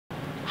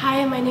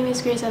Hi, my name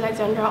is Grace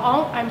Alexandra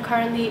Ong. I'm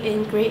currently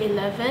in grade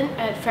 11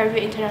 at Fairview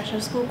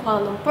International School,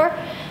 Kuala Lumpur.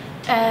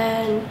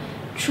 And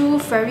through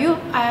Fairview,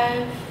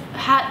 I've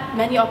had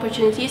many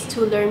opportunities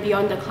to learn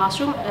beyond the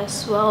classroom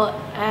as well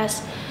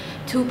as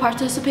to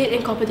participate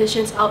in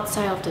competitions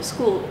outside of the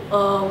school.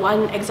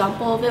 One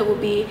example of it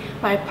would be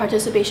my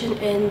participation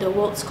in the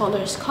World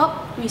Scholars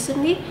Cup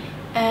recently,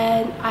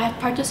 and I've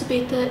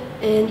participated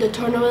in the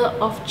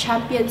Tournament of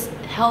Champions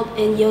held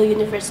in Yale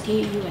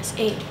University,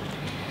 USA.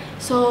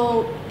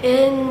 So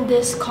in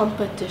this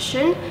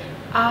competition,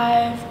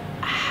 I've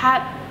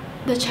had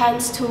the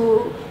chance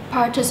to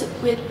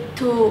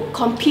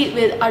compete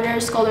with other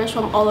scholars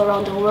from all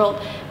around the world,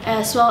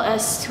 as well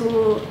as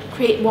to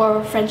create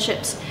more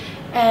friendships.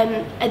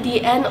 And at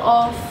the end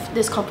of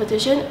this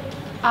competition,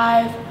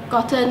 I've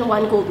gotten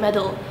 1 gold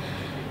medal.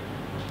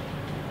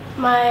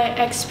 My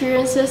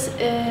experiences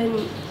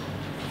in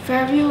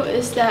Fairview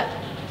is that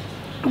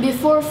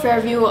before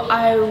Fairview,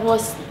 I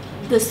was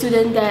the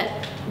student that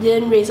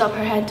didn't raise up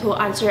her hand to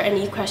answer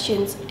any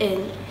questions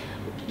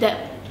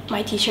that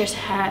my teachers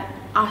had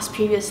asked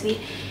previously.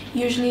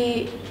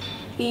 Usually,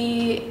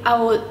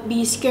 I would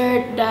be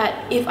scared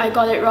that if I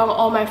got it wrong,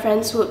 all my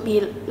friends would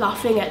be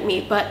laughing at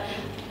me. But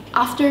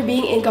after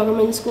being in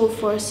government school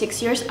for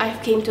 6 years,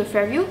 I've came to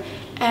Fairview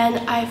and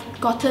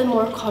I've gotten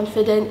more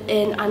confident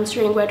in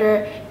answering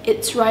whether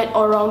it's right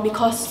or wrong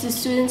because the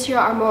students here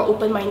are more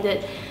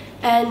open-minded.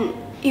 And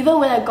even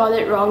when I got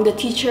it wrong, the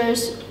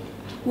teachers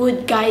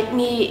would guide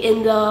me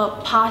in the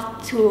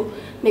path to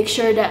make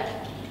sure that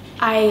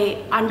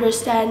I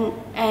understand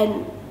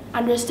and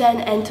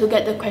to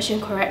get the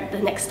question correct the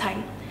next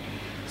time.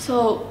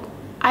 So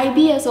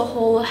IB as a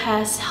whole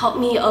has helped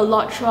me a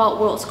lot throughout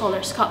World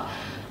Scholars Cup.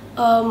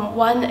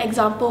 One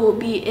example would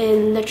be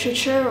in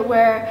literature,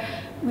 where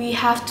we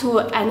have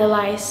to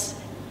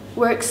analyze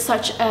works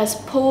such as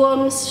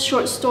poems,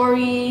 short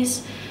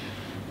stories,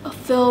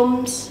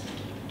 films.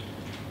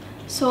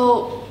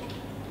 So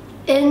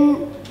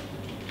in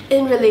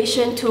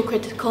relation to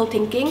critical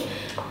thinking,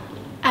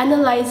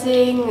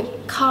 analyzing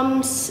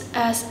comes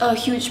as a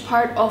huge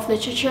part of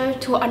literature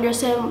to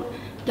understand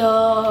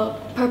the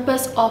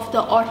purpose of the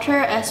author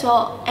as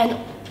well and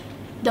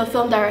the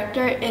film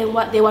director in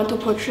what they want to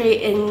portray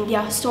in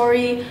their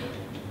story,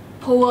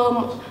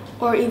 poem,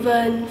 or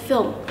even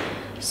film.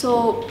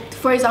 So,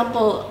 for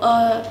example,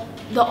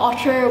 the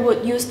author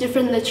would use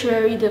different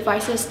literary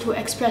devices to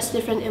express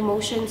different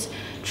emotions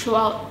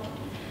throughout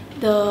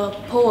the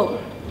poem.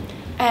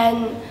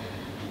 And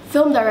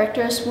film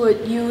directors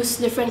would use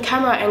different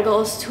camera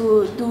angles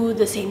to do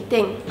the same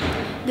thing.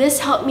 This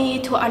helped me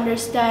to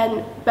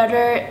understand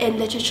better in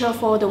literature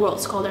for the World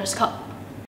Scholars Cup.